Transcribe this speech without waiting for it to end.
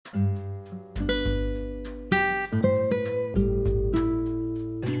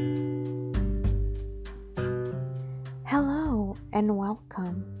and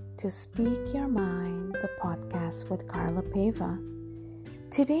welcome to Speak Your Mind, the podcast with Carla Peva.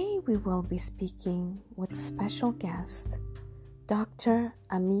 Today we will be speaking with special guest, Dr.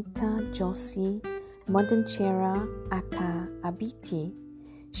 Amita Josie Modanchera Aka Abiti.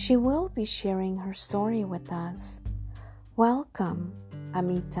 She will be sharing her story with us. Welcome,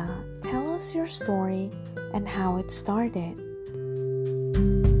 Amita. Tell us your story and how it started.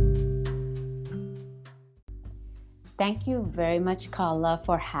 Thank you very much, Carla,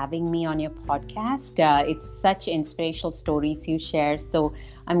 for having me on your podcast. It's such inspirational stories you share. So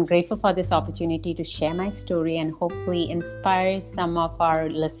I'm grateful for this opportunity to share my story and hopefully inspire some of our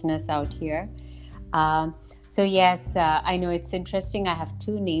listeners out here. I know it's interesting. I have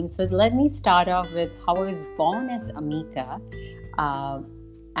two names. So let me start off with how I was born as Amita.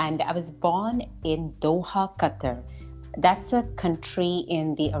 And I was born in Doha, Qatar. That's a country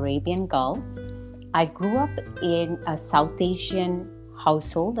in the Arabian Gulf. I grew up in a South Asian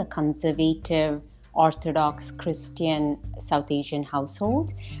household, a conservative, Orthodox, Christian South Asian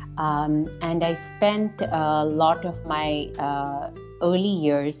household. And I spent a lot of my early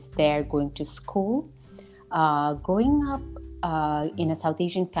years there going to school. Growing up in a South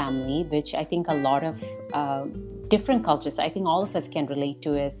Asian family, which I think a lot of different cultures, I think all of us can relate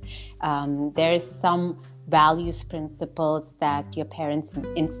to, is there's some values, principles that your parents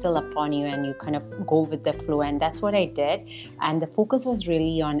instill upon you and you kind of go with the flow, and that's what I did. And the focus was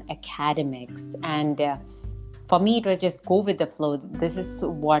really on academics, and for me it was just go with the flow. This is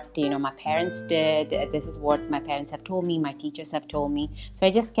what my parents did, this is what my parents have told me, my teachers have told me, so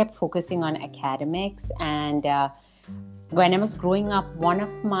I just kept focusing on academics. And when I was growing up, one of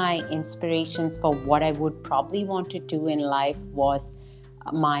my inspirations for what I would probably want to do in life was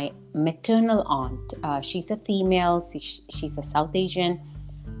my maternal aunt. She's a female, she's a South Asian,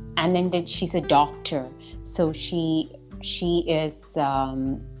 and then she's a doctor. So she is,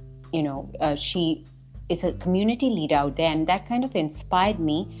 she is a community leader out there, and that kind of inspired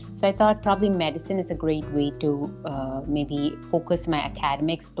me. So I thought probably medicine is a great way to maybe focus my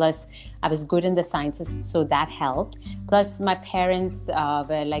academics. Plus, I was good in the sciences, so that helped. Plus, my parents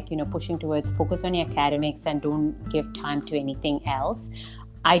were pushing towards focus on your academics and don't give time to anything else.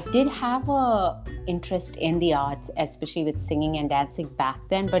 I did have a interest in the arts, especially with singing and dancing back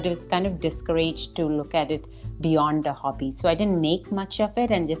then, but it was kind of discouraged to look at it beyond a hobby. So I didn't make much of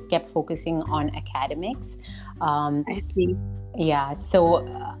it and just kept focusing on academics. I see. Yeah, so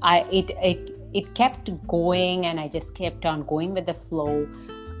it kept going, and I just kept on going with the flow.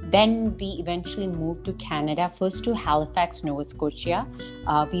 Then we eventually moved to Canada, first to Halifax, Nova Scotia.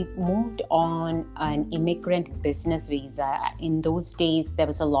 We moved on an immigrant business visa. In those days, there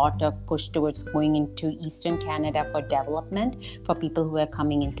was a lot of push towards going into Eastern Canada for development for people who are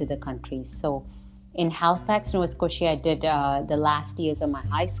coming into the country. So in Halifax, Nova Scotia, I did the last years of my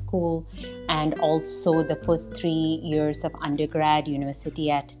high school and also the first 3 years of undergrad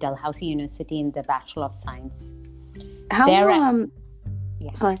university at Dalhousie University in the Bachelor of Science.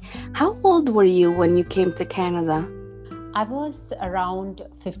 How old were you when you came to Canada? I was around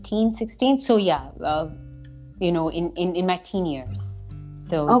 15, 16. So in my teen years.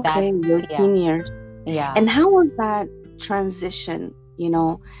 So okay, your teen years. Yeah. And how was that transition?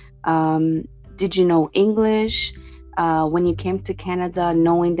 Did you know English when you came to Canada,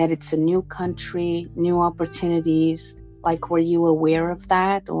 knowing that it's a new country, new opportunities? Like, were you aware of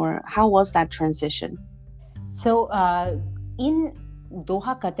that, or how was that transition? So in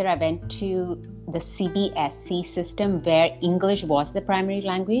Doha, Qatar, I went to the CBSE system where English was the primary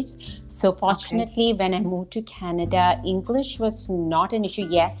language. So fortunately, when I moved to Canada, English was not an issue.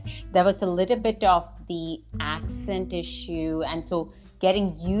 Yes, there was a little bit of the accent issue. And so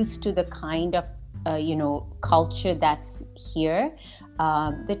getting used to the kind of, culture that's here.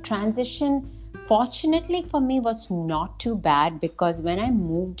 The transition, fortunately for me, was not too bad, because when I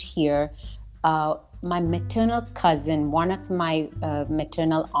moved here, my maternal cousin, one of my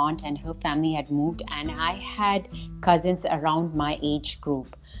maternal aunt and her family had moved, and I had cousins around my age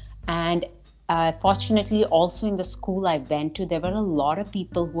group. And fortunately, also in the school I went to, there were a lot of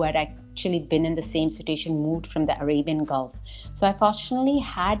people who had actually been in the same situation, moved from the Arabian Gulf. So I fortunately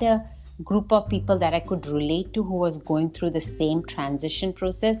had a group of people that I could relate to who was going through the same transition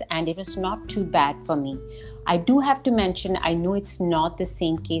process, and it was not too bad for me. I do have to mention, I know it's not the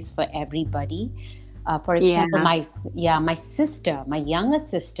same case for everybody. For example, my sister, my younger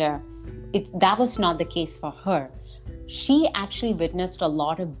sister, that was not the case for her. She actually witnessed a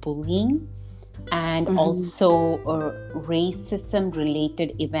lot of bullying and also racism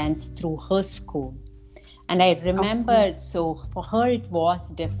related events through her school. And I remember, so for her it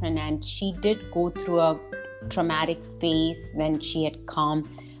was different, and she did go through a traumatic phase when she had come,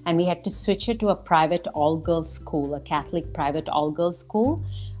 and we had to switch her to a private all-girls school, a Catholic private all-girls school.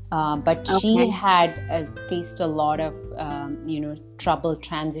 But she had faced a lot of, trouble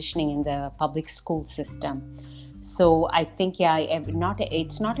transitioning in the public school system. So I think,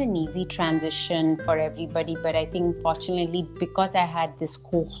 it's not an easy transition for everybody. But I think, fortunately, because I had this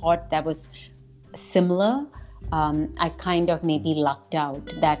cohort that was similar, I kind of maybe lucked out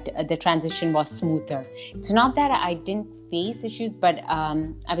that the transition was smoother. It's not that I didn't face issues, but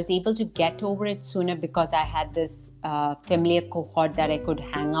I was able to get over it sooner because I had this familiar cohort that I could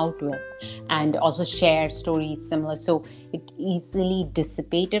hang out with and also share stories similar. So it easily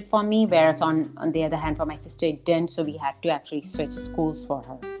dissipated for me, whereas on the other hand, for my sister, it didn't. So we had to actually switch schools for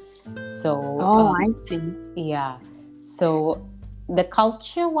her. So I see. Yeah. So the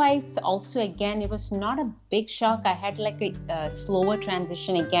culture-wise, also, again, it was not a big shock. I had like a slower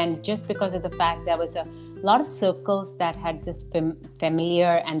transition again, just because of the fact there was a lot of circles that had the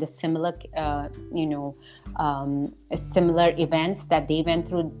familiar and the similar, similar events that they went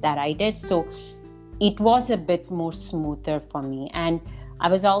through that I did. So it was a bit more smoother for me. And I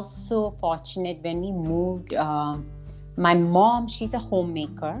was also fortunate when we moved. My mom, she's a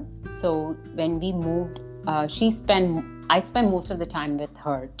homemaker. So when we moved, I spent most of the time with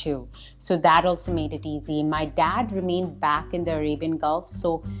her too. So that also made it easy. My dad remained back in the Arabian Gulf.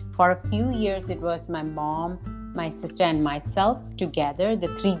 So for a few years, it was my mom, my sister, and myself together, the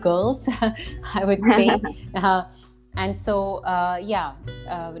three girls, I would say. And so,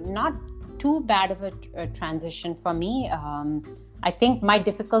 not too bad of a transition for me. I think my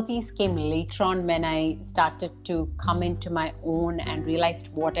difficulties came later on when I started to come into my own and realized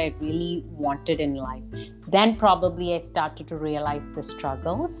what I really wanted in life. Then probably I started to realize the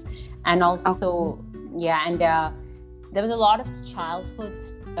struggles. And also, there was a lot of childhood,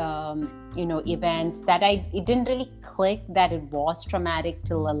 events that it didn't really click that it was traumatic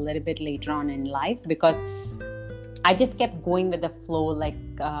till a little bit later on in life, because I just kept going with the flow. Like,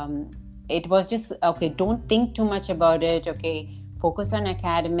 it was just, okay, don't think too much about it. Okay, focus on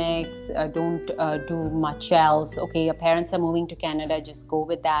academics, don't do much else. Okay, your parents are moving to Canada, just go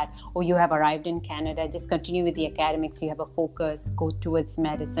with that. Or you have arrived in Canada, just continue with the academics. You have a focus, go towards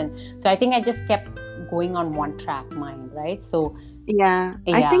medicine. So I think I just kept going on one track mind, right? So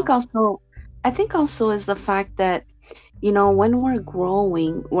I think also is the fact that, when we're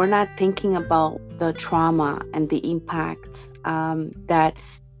growing, we're not thinking about the trauma and the impacts that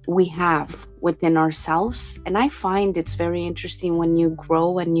we have within ourselves. And I find it's very interesting when you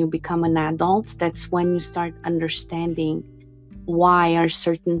grow and you become an adult, that's when you start understanding why are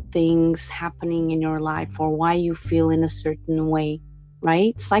certain things happening in your life or why you feel in a certain way,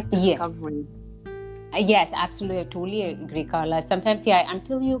 right? It's like discovery. Yes, absolutely. I totally agree, Carla. Sometimes,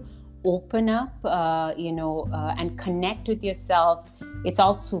 until you open up, and connect with yourself, it's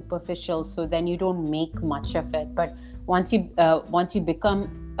all superficial. So then you don't make much of it. But once you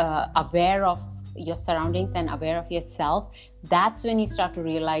become aware of your surroundings and aware of yourself, that's when you start to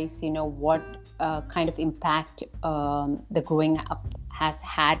realize, what kind of impact the growing up has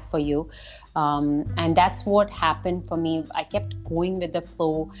had for you. And that's what happened for me. I kept going with the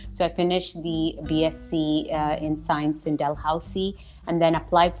flow. So I finished the BSc in science in Dalhousie, and then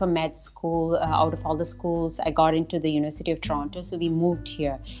applied for med school. Out of all the schools, I got into the University of Toronto. So we moved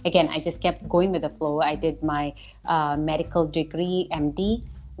here. Again, I just kept going with the flow. I did my medical degree, MD,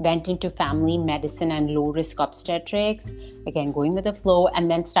 went into family medicine and low-risk obstetrics, again, going with the flow,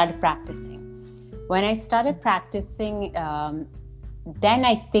 and then started practicing. When I started practicing, then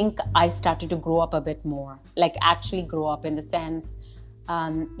I think I started to grow up a bit more, like actually grow up in the sense,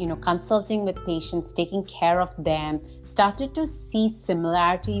 consulting with patients, taking care of them, started to see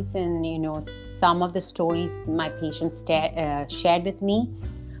similarities in, some of the stories my patients shared with me.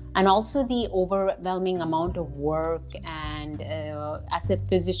 And also the overwhelming amount of work. And as a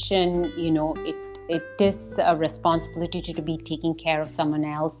physician, it is a responsibility to be taking care of someone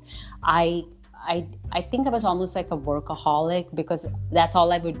else. I think I was almost like a workaholic, because that's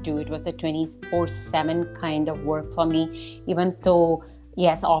all I would do. It was a 24/7 kind of work for me, even though,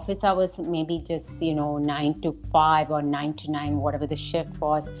 yes, office hours maybe just, 9 to 5 or 9 to 9, whatever the shift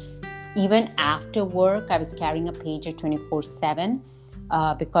was. Even after work, I was carrying a pager 24/7.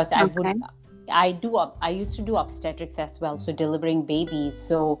 Because I used to do obstetrics as well, so delivering babies.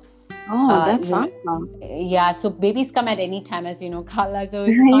 So that's awesome. Yeah, so babies come at any time, as you know, Carla. So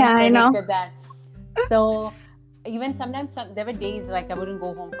I know that. So even sometimes there were days like I wouldn't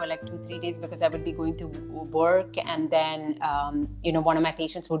go home for like 2-3 days because I would be going to work, and then one of my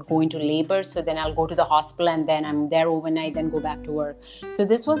patients would go into labor, so then I'll go to the hospital and then I'm there overnight, then go back to work. So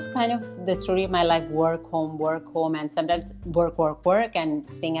this was kind of the story of my life: work home, and sometimes work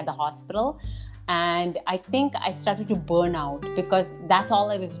and staying at the hospital. And I think I started to burn out because that's all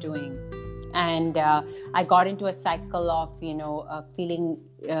I was doing. And I got into a cycle of feeling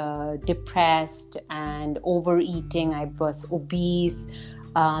depressed and overeating. I was obese,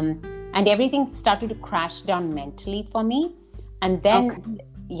 and everything started to crash down mentally for me. And then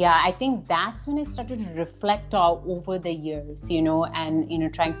I think that's when I started to reflect over the years,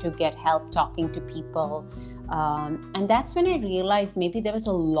 and trying to get help, talking to people. And that's when I realized maybe there was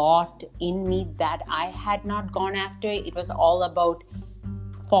a lot in me that I had not gone after. It was all about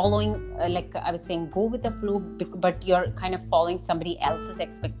following, like I was saying, go with the flow, but you're kind of following somebody else's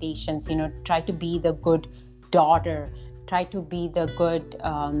expectations. Try to be the good daughter, try to be the good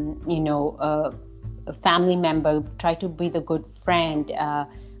family member, try to be the good friend,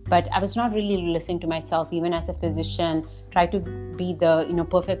 but I was not really listening to myself. Even as a physician, try to be the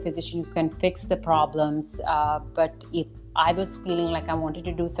perfect physician who can fix the problems, but if I was feeling like I wanted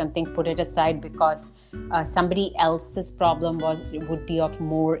to do something, put it aside because somebody else's problem would be of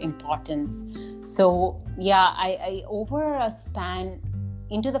more importance. So I over a span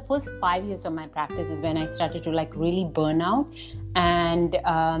into the first 5 years of my practice is when I started to like really burn out. And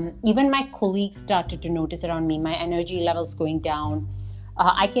even my colleagues started to notice around me, my energy levels going down.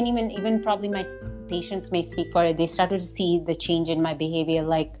 I can even probably my patients may speak for it. They started to see the change in my behavior.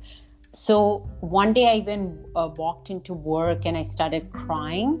 So one day I even walked into work and I started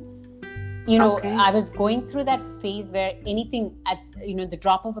crying. I was going through that phase where anything at the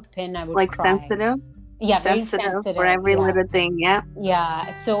drop of a pin, I would like cry. sensitive. Yeah, very sensitive for every little thing.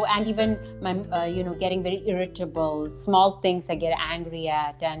 Yeah. So, and even my getting very irritable. Small things I get angry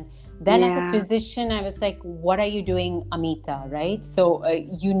at. And then as a physician, I was like, what are you doing, Amita, right? So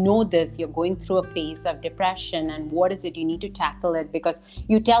this, you're going through a phase of depression, and what is it? You need to tackle it, because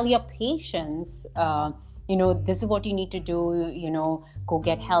you tell your patients, this is what you need to do, go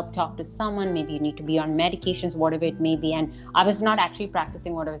get help, talk to someone, maybe you need to be on medications, whatever it may be. And I was not actually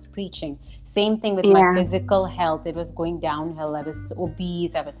practicing what I was preaching. Same thing with my physical health. It was going downhill. I was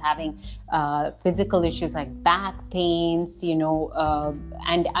obese. I was having physical issues like back pains,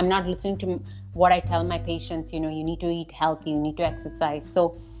 and I'm not listening to what I tell my patients, you need to eat healthy, you need to exercise.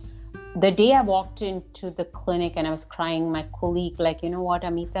 So the day I walked into the clinic and I was crying, my colleague, like, you know what,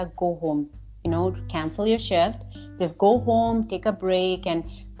 Amita, go home. Cancel your shift, just go home, take a break. And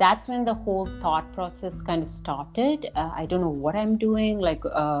that's when the whole thought process kind of started. I don't know what I'm doing, like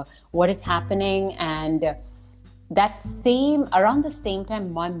what is happening. And around the same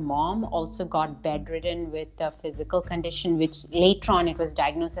time, my mom also got bedridden with a physical condition, which later on it was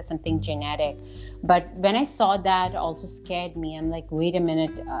diagnosed as something genetic. But when I saw that, also scared me. I'm like, wait a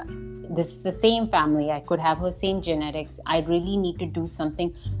minute, this is the same family. I could have her same genetics. I really need to do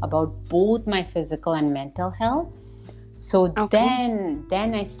something about both my physical and mental health. So then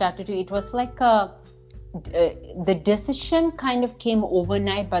I started to, it was like the decision kind of came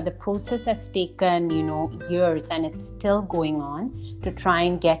overnight, but the process has taken, years, and it's still going on to try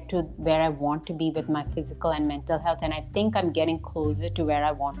and get to where I want to be with my physical and mental health. And I think I'm getting closer to where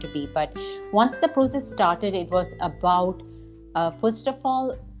I want to be. But once the process started, it was about, first of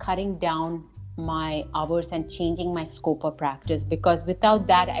all, cutting down my hours and changing my scope of practice, because without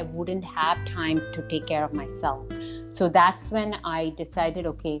that, I wouldn't have time to take care of myself. So that's when I decided,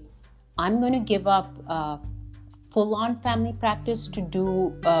 okay, I'm going to give up full-on family practice to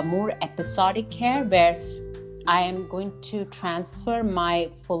do more episodic care, where I am going to transfer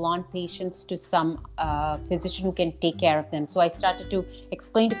my full-on patients to some physician who can take care of them. So I started to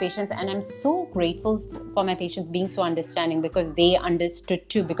explain to patients, and I'm so grateful for my patients being so understanding, because they understood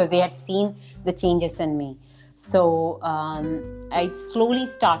too, because they had seen the changes in me. So I slowly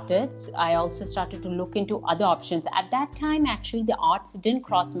started. I also started to look into other options. At that time, actually, the arts didn't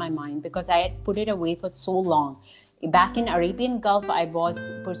cross my mind because I had put it away for so long. Back in Arabian Gulf, I was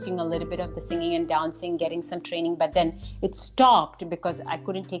pursuing a little bit of the singing and dancing, getting some training, but then it stopped because I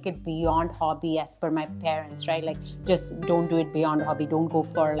couldn't take it beyond hobby as per my parents, right? Like, just don't do it beyond hobby. Don't go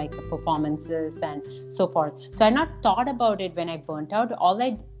for like performances and so forth. So I not thought about it when I burnt out. All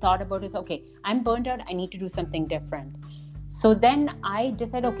I thought about is, okay, I'm burnt out. I need to do something different. So then I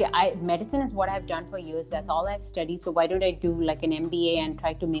decided, okay, medicine is what I've done for years. That's all I've studied. So why don't I do like an MBA and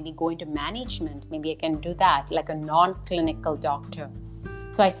try to maybe go into management? Maybe I can do that, like a non-clinical doctor.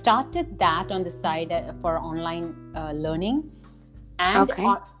 So I started that on the side for online learning. And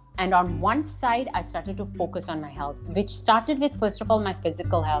And on one side, I started to focus on my health, which started with, first of all, my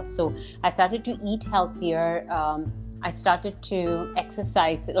physical health. So I started to eat healthier. I started to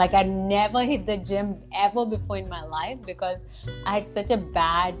exercise. Like, I never hit the gym ever before in my life because I had such a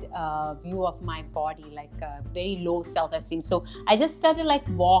bad view of my body, like very low self-esteem. So I just started like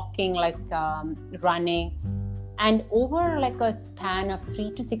walking, like running. And over like a span of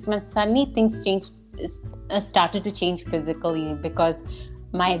 3 to 6 months, suddenly things started to change physically because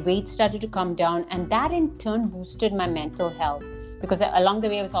my weight started to come down, and that in turn boosted my mental health, because along the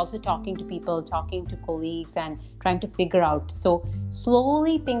way I was also talking to people, talking to colleagues, and trying to figure out. So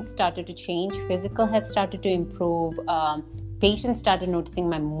slowly things started to change. Physical health started to improve. Patients started noticing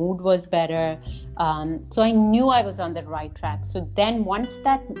my mood was better. So I knew I was on the right track. So then once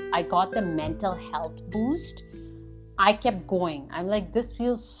that I got the mental health boost, I kept going. I'm like, this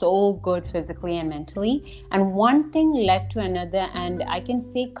feels so good physically and mentally. And one thing led to another. And I can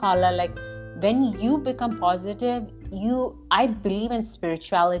say, Carla, like, when you become positive, I believe in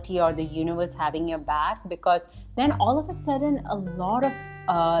spirituality or the universe having your back, because then all of a sudden a lot of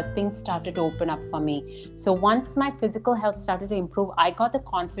things started to open up for me. So once my physical health started to improve, I got the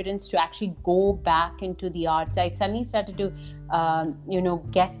confidence to actually go back into the arts. I suddenly started to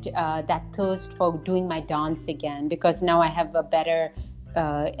get that thirst for doing my dance again, because now I have a better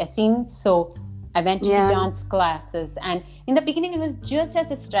esteem. So I went to dance classes, and in the beginning it was just as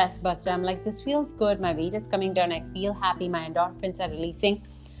a stress buster. I'm like, this feels good, my weight is coming down, I feel happy, my endorphins are releasing.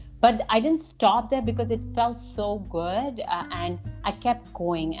 But I didn't stop there because it felt so good, and I kept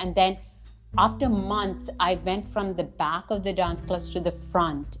going. And then after months, I went from the back of the dance class to the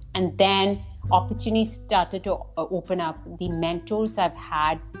front, and then opportunities started to open up. The mentors I've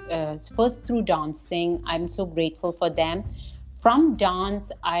had, first through dancing, I'm so grateful for them. From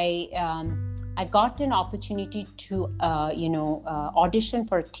dance, I got an opportunity to audition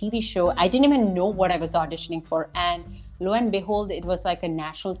for a TV show. I didn't even know what I was auditioning for, and lo and behold, it was like a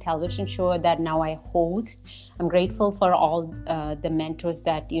national television show that now I host. I'm grateful for all the mentors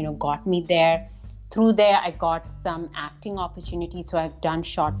that got me there. Through there, I got some acting opportunities, so I've done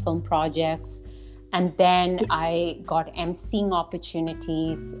short film projects. And then I got emceeing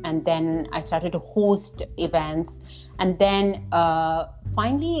opportunities, and then I started to host events. And then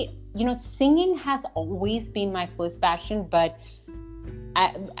finally, singing has always been my first passion, but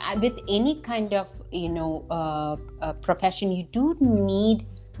with any kind of profession, you do need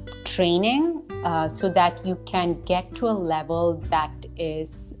training so that you can get to a level that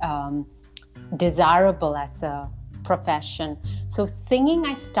is desirable as a profession. So singing,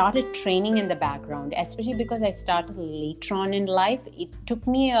 I started training in the background, especially because I started later on in life. It took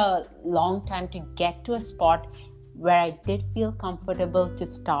me a long time to get to a spot where I did feel comfortable to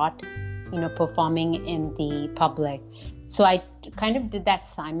start performing in the public. So I kind of did that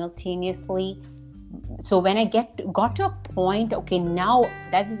simultaneously. So when I got to a point, okay, now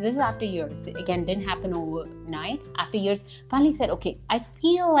this is after years. Again, didn't happen overnight. After years, finally said, okay, I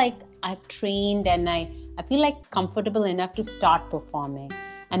feel like I've trained and I feel like comfortable enough to start performing.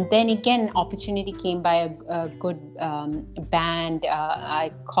 And then again, opportunity came by a good band.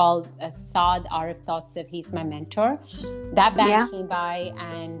 I called Saad Arif Tausif. He's my mentor. That band came by,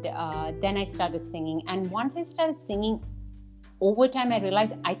 and then I started singing. And once I started singing, over time, I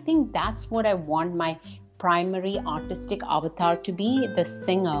realized I think that's what I want my primary artistic avatar to be, the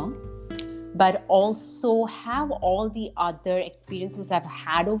singer, but also have all the other experiences I've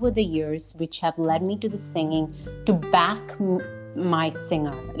had over the years, which have led me to the singing, to back my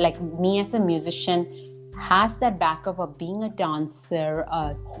singer. Like, me as a musician has that backup of being a dancer,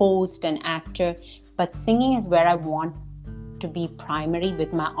 a host, an actor, but singing is where I want to be primary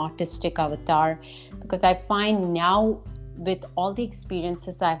with my artistic avatar, because I find now, with all the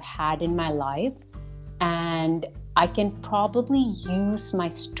experiences I've had in my life, and I can probably use my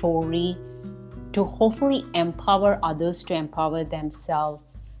story to hopefully empower others to empower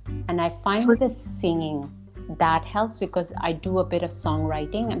themselves. And I find with the singing, that helps, because I do a bit of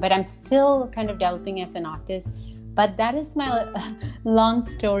songwriting, but I'm still kind of developing as an artist. But that is my long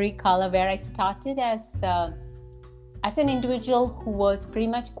story, Carla, where I started as an individual who was pretty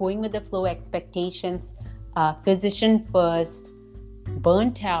much going with the flow, expectations, physician first,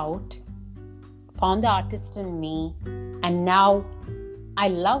 burnt out, found the artist in me, and now I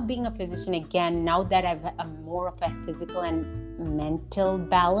love being a physician again, now that I've a more of a physical and mental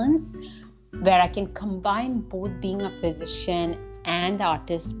balance, where I can combine both being a physician and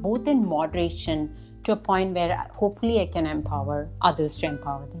artist, both in moderation, to a point where hopefully I can empower others to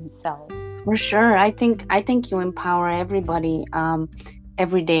empower themselves. For sure. I think you empower everybody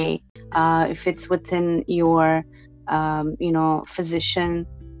every day. If it's within your physician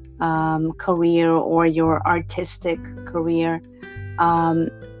career or your artistic career. um,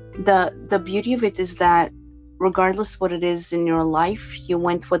 the beauty of it is that regardless what it is in your life, you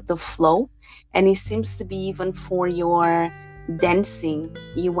went with the flow. And it seems to be even for your dancing,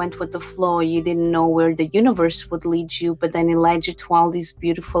 you went with the flow. You didn't know where the universe would lead you, but then it led you to all these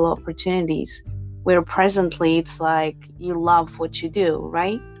beautiful opportunities where presently it's like you love what you do,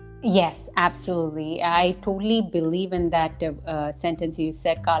 right? Yes, absolutely. I totally believe in that sentence you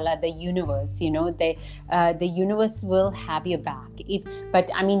said, Carla. The universe, the universe will have your back.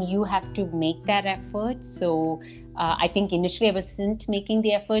 But I mean, you have to make that effort. So I think initially I wasn't making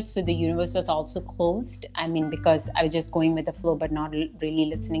the effort, so the universe was also closed. I mean, because I was just going with the flow, but not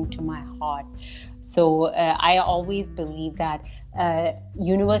really listening to my heart. So I always believe that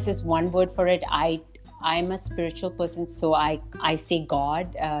universe is one word for it. I'm a spiritual person, so I say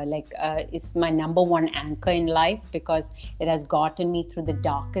God, it's my number one anchor in life, because it has gotten me through the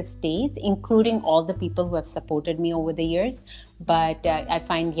darkest days, including all the people who have supported me over the years. But I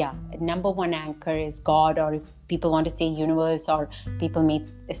find, number one anchor is God, or if people want to say universe, or people may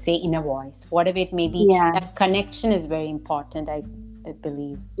say inner voice, whatever it may be. Yeah. That connection is very important, I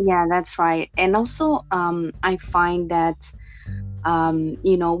believe. Yeah, that's right. And also, I find that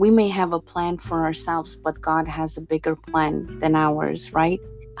we may have a plan for ourselves, but God has a bigger plan than ours, right?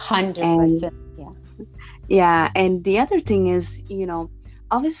 100%. Yeah. And the other thing is,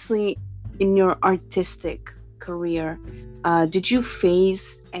 obviously in your artistic career, did you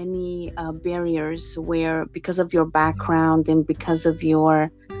face any barriers where, because of your background and because of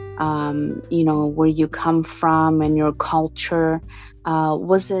your, where you come from and your culture,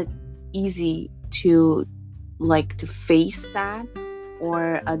 was it easy to face that?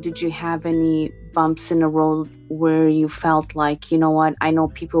 Or did you have any bumps in the road where you felt like, you know what, I know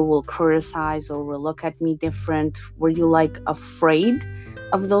people will criticize or will look at me different? Were you afraid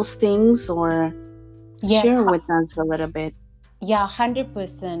of those things? Or Yes, share with us a little bit. Yeah,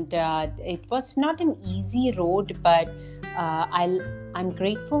 100%. It was not an easy road, but I'm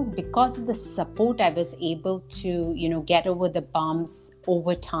grateful because of the support I was able to, get over the bumps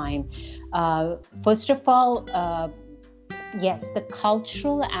over time. First of all, yes, the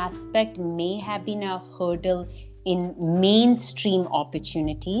cultural aspect may have been a hurdle in mainstream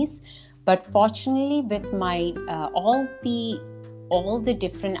opportunities, but fortunately, with my all the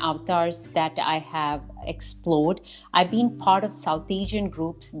different avatars that I have explored, I've been part of South Asian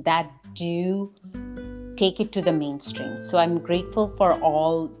groups that do take it to the mainstream. So I'm grateful for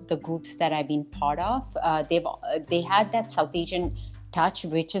all the groups that I've been part of. They had that South Asian touch,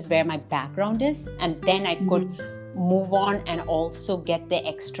 which is where my background is, and then I could move on and also get the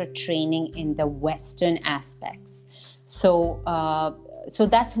extra training in the Western aspects. So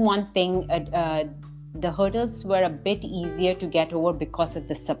that's one thing. The hurdles were a bit easier to get over because of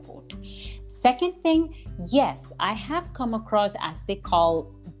the support. Second thing, yes, I have come across, as they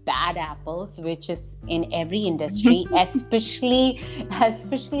call, bad apples, which is in every industry, especially as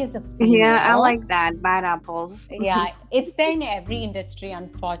a female. Yeah, I like that, bad apples. Yeah, it's there in every industry,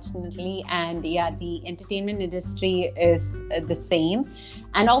 unfortunately. And the entertainment industry is the same.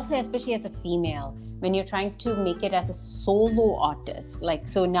 And also, especially as a female, when you're trying to make it as a solo artist.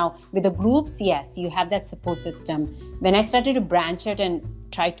 So now with the groups, yes, you have that support system. When I started to branch out and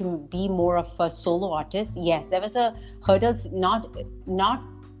try to be more of a solo artist, yes, there was a hurdles, not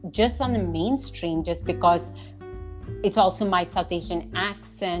just on the mainstream, just because it's also my South Asian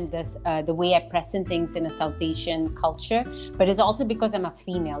accent, the way I present things in a South Asian culture, but it's also because I'm a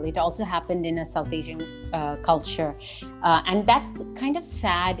female. It also happened in a South Asian culture. And that's kind of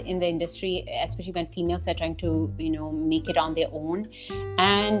sad in the industry, especially when females are trying to, make it on their own.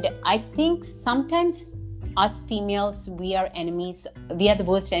 And I think sometimes us females, we are enemies. We are the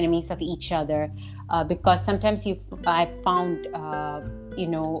worst enemies of each other, because sometimes I found,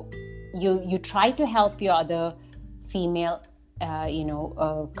 you try to help your other female,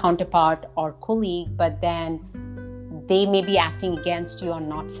 counterpart or colleague, but then they may be acting against you or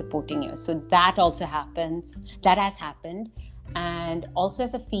not supporting you. So that also happens. That has happened. And also,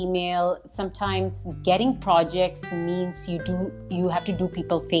 as a female, sometimes getting projects means you have to do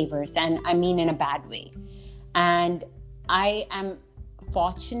people favors, and I mean in a bad way. And I am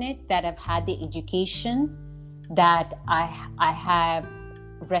fortunate that I've had the education, that I have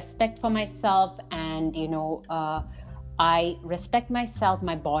respect for myself, and I respect myself,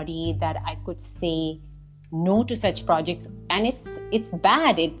 my body, that I could say no to such projects. And it's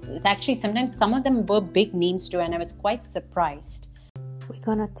bad. It's actually, sometimes some of them were big names too, and I was quite surprised. We're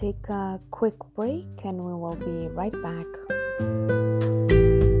gonna take a quick break and we will be right back.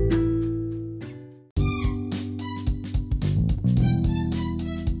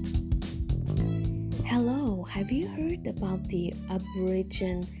 about the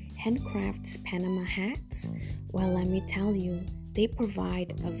Aborigine Handcrafts Panama hats? Well, let me tell you, they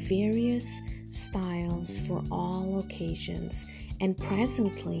provide a various styles for all occasions, and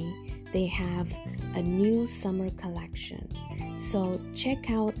presently they have a new summer collection. So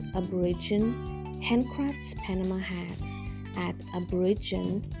check out Aborigine Handcrafts Panama hats at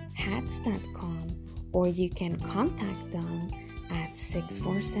aboriginehats.com, or you can contact them at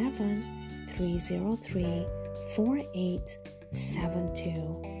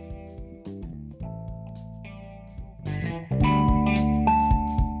 647-303-4872.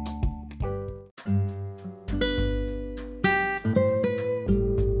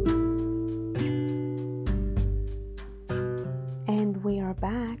 And we are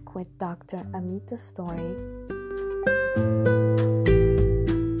back with Dr. Amita's story.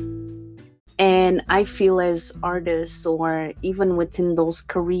 And I feel as artists, or even within those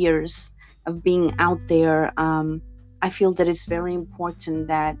careers of being out there, I feel that it's very important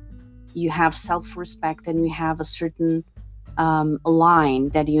that you have self-respect and you have a certain line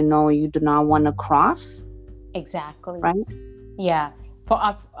that you do not want to cross. Exactly. Right? Yeah.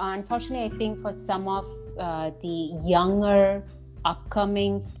 Unfortunately, I think for some of the younger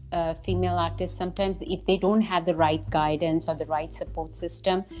upcoming female artists, sometimes if they don't have the right guidance or the right support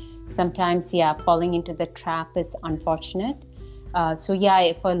system, sometimes falling into the trap is unfortunate.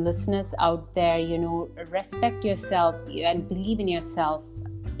 For listeners out there, respect yourself and believe in yourself.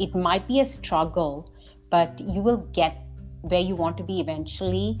 It might be a struggle, but you will get where you want to be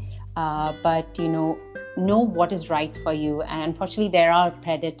eventually. But know what is right for you. And unfortunately, there are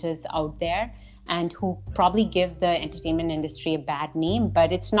predators out there and who probably give the entertainment industry a bad name,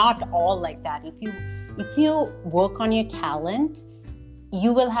 but it's not all like that. If you work on your talent,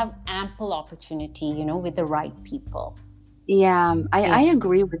 you will have ample opportunity, with the right people. Yeah, I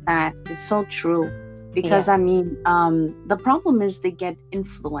agree with that. It's so true. Because the problem is they get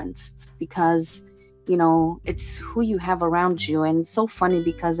influenced because, it's who you have around you. And it's so funny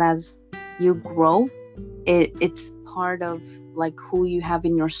because as you grow, it's part of like who you have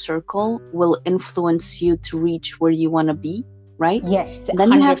in your circle will influence you to reach where you want to be, right? Yes, and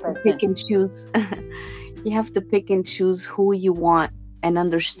then 100%. You have to pick and choose. You have to pick and choose who you want and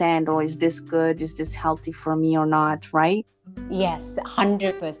understand, is this good? Is this healthy for me or not, right? Yes,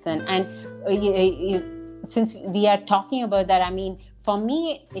 100%. And since we are talking about that, for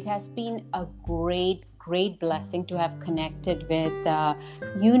me, it has been a great blessing to have connected with, her,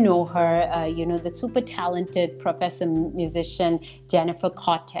 the super talented professor musician, Jennifer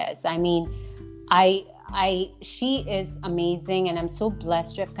Cortez. She is amazing, and I'm so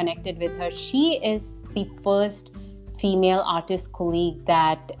blessed to have connected with her. She is the first female artist colleague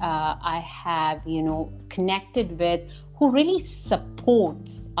that I have, connected with, who really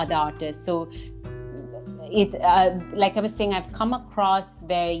supports other artists. So like I was saying, I've come across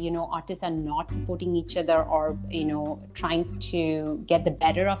where, artists are not supporting each other or, trying to get the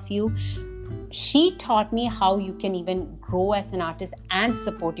better of you. She taught me how you can even grow as an artist and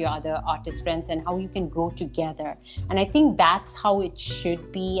support your other artist friends, and how you can grow together. And I think that's how it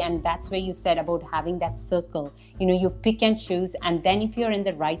should be. And that's where you said about having that circle. You pick and choose, and then if you're in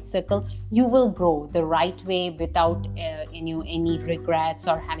the right circle, you will grow the right way without any regrets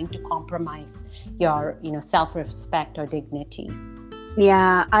or having to compromise your self-respect or dignity.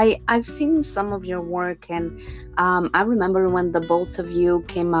 Yeah, I've seen some of your work, and I remember when the both of you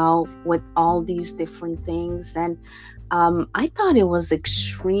came out with all these different things, and I thought it was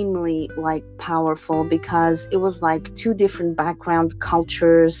extremely powerful because it was like two different background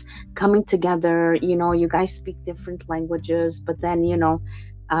cultures coming together. You guys speak different languages, but then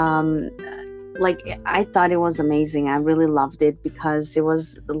I thought it was amazing. I really loved it because it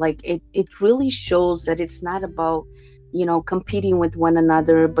was it really shows that it's not about competing with one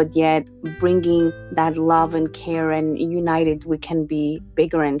another, but yet bringing that love and care, and united we can be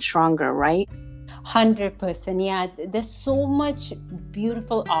bigger and stronger, right? 100%. Yeah, there's so much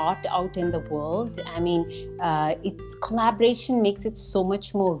beautiful art out in the world. Its collaboration makes it so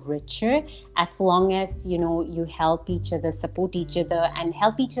much more richer, as long as you help each other, support each other, and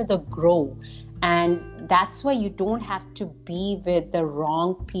help each other grow. And that's why you don't have to be with the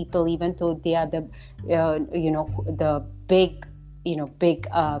wrong people, even though they are the big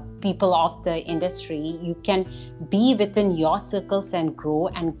people of the industry. You can be within your circles and grow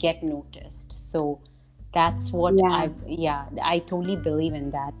and get noticed. So that's what I totally believe in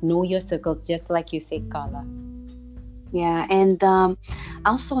that. Know your circles, just like you say, Carla. Yeah, and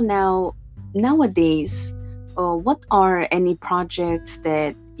also nowadays, what are any projects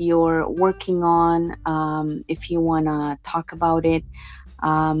that you're working on? If you want to talk about it,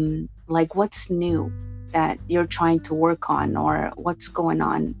 what's new? that you're trying to work on, or what's going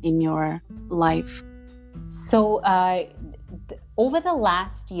on in your life? So, over the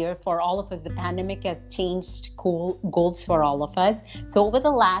last year, for all of us, the pandemic has changed goals for all of us. So, over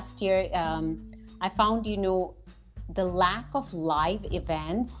the last year, I found, the lack of live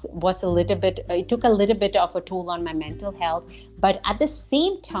events was it took a little bit of a toll on my mental health. But at the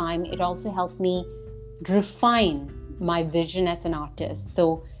same time, it also helped me refine my vision as an artist.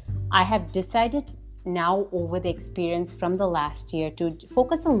 So, I have decided now, over the experience from the last year, to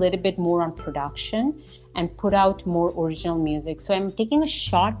focus a little bit more on production and put out more original music. So I'm taking a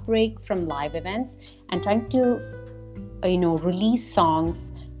short break from live events and trying to release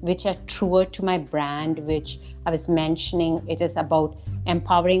songs which are truer to my brand, which I was mentioning. It is about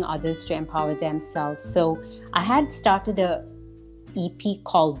empowering others to empower themselves. So I had started a EP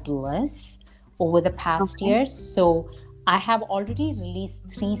called Bliss over the past years. So I have already released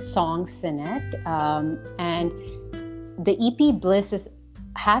 3 songs in it, and the EP Bliss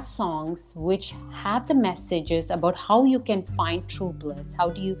has songs which have the messages about how you can find true bliss.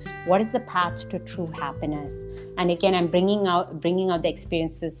 What is the path to true happiness? And again, I'm bringing out the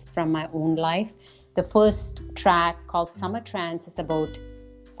experiences from my own life. The first track, called Summer Trance, is about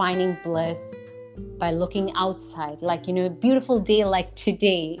finding bliss by looking outside. Like, a beautiful day like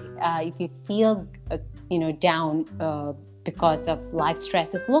today, if you feel down because of life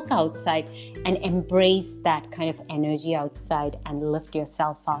stresses, look outside and embrace that kind of energy outside and lift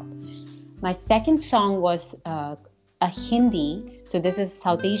yourself up. My second song was a Hindi. So this is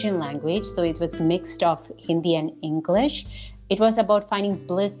South Asian language. So it was mixed of Hindi and English. It was about finding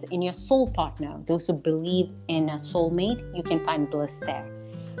bliss in your soul partner. Those who believe in a soulmate, you can find bliss there.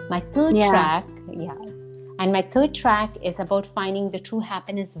 My third track is about finding the true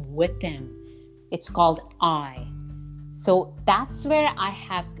happiness within. It's called I. So that's where I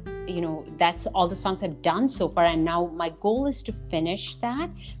have, that's all the songs I've done so far. And now my goal is to finish that.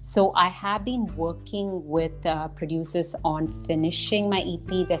 So I have been working with producers on finishing my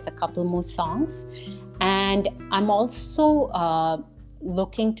EP. There's a couple more songs. And I'm also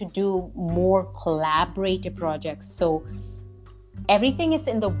looking to do more collaborative projects. So everything is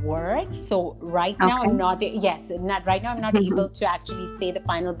in the works. So right now I'm not able to actually say the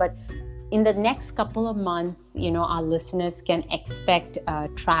final, but in the next couple of months, our listeners can expect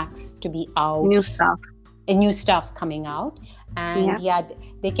tracks to be out. New stuff coming out. And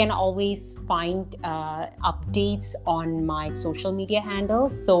they can always find updates on my social media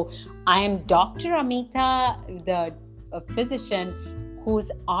handles. So I am Dr. Amita, the physician,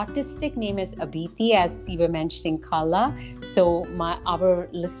 whose artistic name is Abiti, as you were mentioning, Kala. So our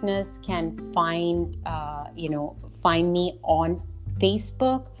listeners can find me on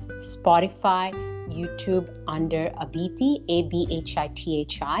Facebook, Spotify, YouTube under Abiti,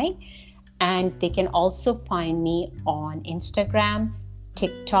 ABHITHI. And they can also find me on Instagram,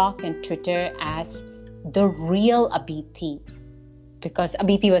 TikTok, and Twitter as The Real Abiti, because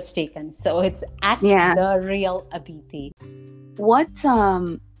Abiti was taken. So it's at The Real Abiti. What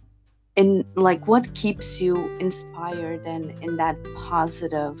what keeps you inspired and in that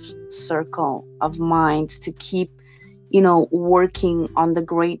positive circle of mind to keep working on the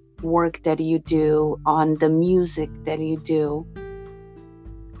great work that you do, on the music that you do?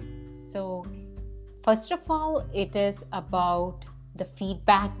 So, first of all, it is about the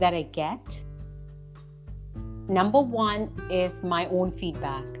feedback that I get. Number one is my own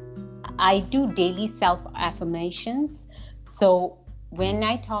feedback. I do daily self-affirmations. So, when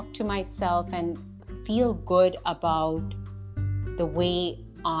I talk to myself and feel good about the way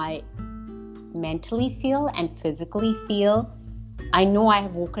I mentally feel and physically feel, I know I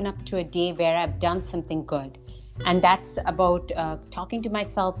have woken up to a day where I've done something good. And that's about talking to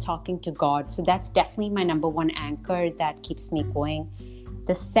myself, talking to God. So that's definitely my number one anchor that keeps me going.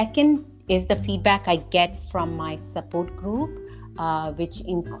 The second is the feedback I get from my support group, which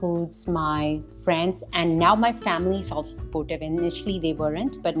includes my friends, and now my family is also supportive. Initially they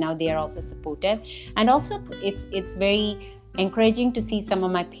weren't, but now they are also supportive. And also it's very encouraging to see some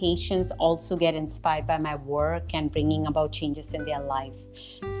of my patients also get inspired by my work and bringing about changes in their life.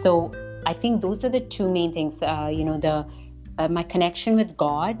 So I think those are the two main things, my connection with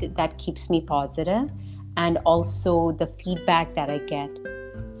God that keeps me positive, and also the feedback that I get.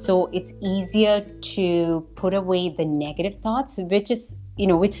 So it's easier to put away the negative thoughts, which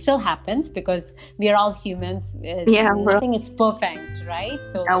still happens because we are all humans. Nothing is perfect, right?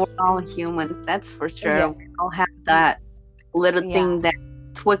 So we're all human, that's for sure. We all have that little thing that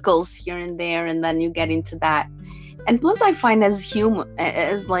twinkles here and there, and then you get into that. And plus, I find as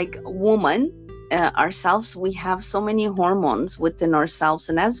woman ourselves, we have so many hormones within ourselves,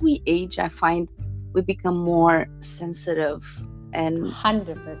 and as we age, I find we become more sensitive and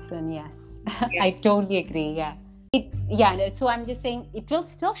 100%, yes. yeah. I totally agree. Yeah. So I'm just saying it will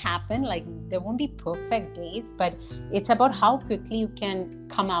still happen. Like there won't be perfect days, but it's about how quickly you can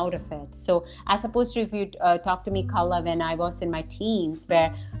come out of it. So as opposed to if you talk to me, Kala, when I was in my teens,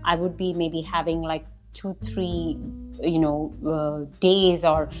 where I would be maybe having like 2-3 days,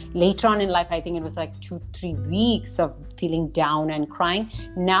 or later on in life I think it was like 2-3 weeks of feeling down and crying.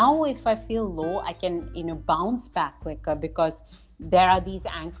 Now if I feel low, I can bounce back quicker because there are these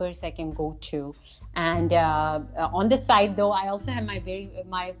anchors I can go to. And on the side though, I also have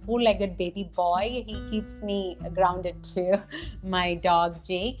my four-legged baby boy. He keeps me grounded too. My dog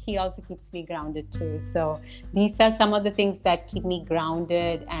Jake, he also keeps me grounded too. So these are some of the things that keep me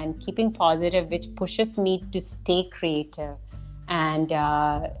grounded and keeping positive, which pushes me to stay creative and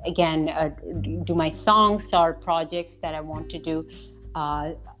do my songs or projects that I want to do.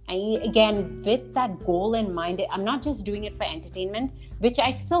 Again, with that goal in mind. I'm not just doing it for entertainment, which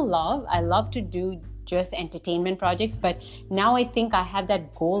I still love. I love to do just entertainment projects, but now I think I have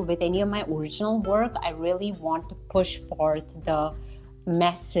that goal with any of my original work. I really want to push forth the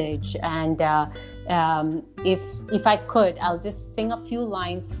message, and if I could, I'll just sing a few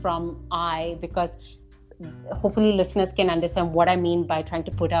lines from because hopefully listeners can understand what I mean by trying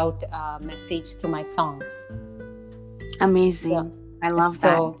to put out a message through my songs. Amazing. I love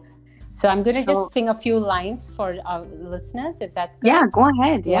that. So I'm going to just sing a few lines for our listeners, if that's good. Yeah, go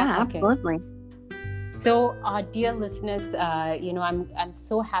ahead. Yeah, okay. Absolutely. So, dear listeners, I'm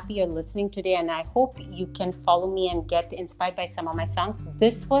so happy you're listening today, and I hope you can follow me and get inspired by some of my songs.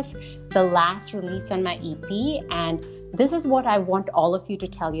 This was the last release on my EP, and this is what I want all of you to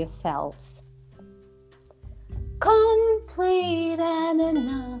tell yourselves. Complete and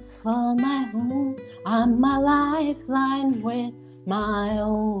enough on my own. I'm my lifeline with my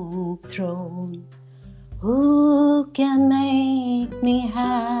own throne. Who can make me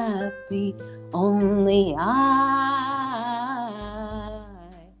happy? Only I.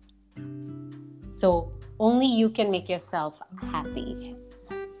 So only you can make yourself happy.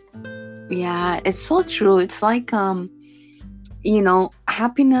 Yeah, it's so true. It's like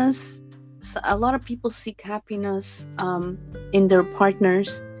happiness. A lot of people seek happiness in their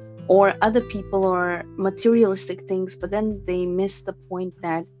partners or other people or materialistic things, but then they miss the point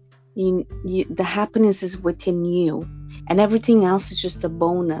that the happiness is within you, and everything else is just a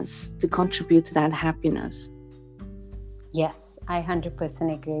bonus to contribute to that happiness. Yes, I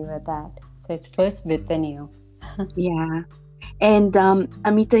 100% agree with that. So it's first within you. Yeah. And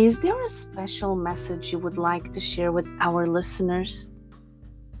Amita, is there a special message you would like to share with our listeners?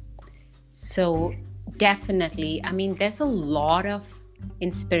 So definitely, there's a lot of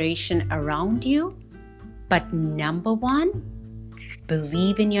inspiration around you, but number one,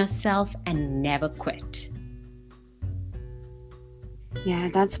 believe in yourself and never quit. Yeah,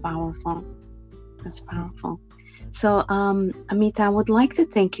 that's powerful. That's powerful. So, Amita, I would like to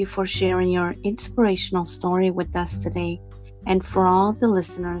thank you for sharing your inspirational story with us today. And for all the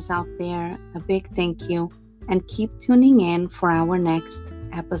listeners out there, a big thank you. And keep tuning in for our next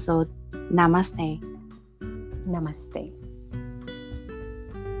episode. Namaste. Namaste.